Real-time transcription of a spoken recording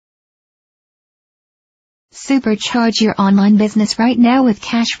Supercharge your online business right now with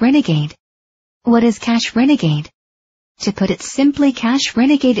Cash Renegade. What is Cash Renegade? To put it simply, Cash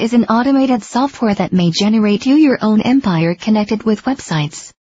Renegade is an automated software that may generate you your own empire connected with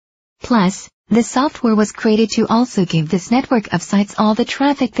websites. Plus, the software was created to also give this network of sites all the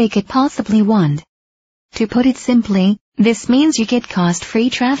traffic they could possibly want. To put it simply, this means you get cost-free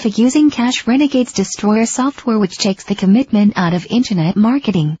traffic using Cash Renegade's Destroyer software, which takes the commitment out of internet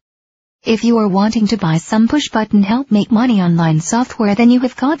marketing. If you are wanting to buy some push-button help make money online software, then you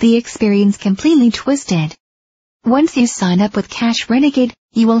have got the experience completely twisted. Once you sign up with Cash Renegade,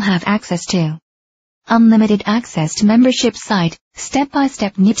 you will have access to unlimited access to membership site,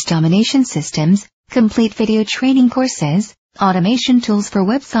 step-by-step niche domination systems, complete video training courses, automation tools for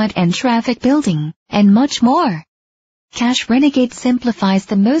website and traffic building, and much more. Cash Renegade simplifies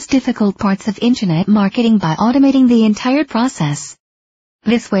the most difficult parts of internet marketing by automating the entire process.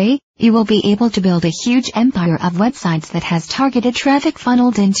 This way, you will be able to build a huge empire of websites that has targeted traffic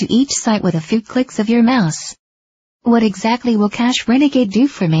funneled into each site with a few clicks of your mouse. What exactly will Cash Renegade do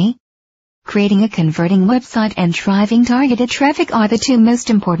for me? Creating a converting website and driving targeted traffic are the two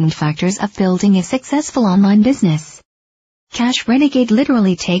most important factors of building a successful online business. Cash Renegade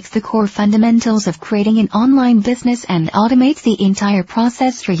literally takes the core fundamentals of creating an online business and automates the entire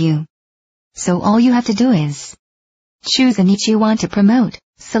process for you. So all you have to do is choose a niche you want to promote,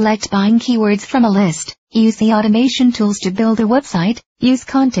 select buying keywords from a list, use the automation tools to build a website, use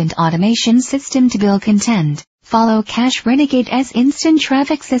content automation system to build content, follow Cash Renegade's instant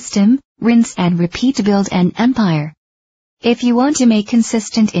traffic system, rinse and repeat to build an empire. If you want to make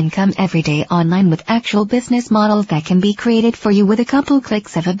consistent income every day online with actual business models that can be created for you with a couple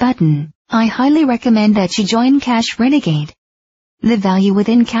clicks of a button, I highly recommend that you join Cash Renegade. The value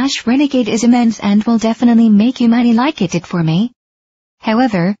within Cash Renegade is immense and will definitely make you money like it did for me.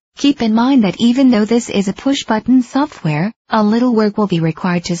 However, keep in mind that even though this is a push-button software, a little work will be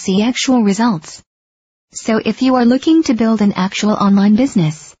required to see actual results. So if you are looking to build an actual online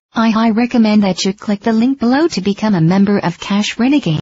business, I highly recommend that you click the link below to become a member of Cash Renegade.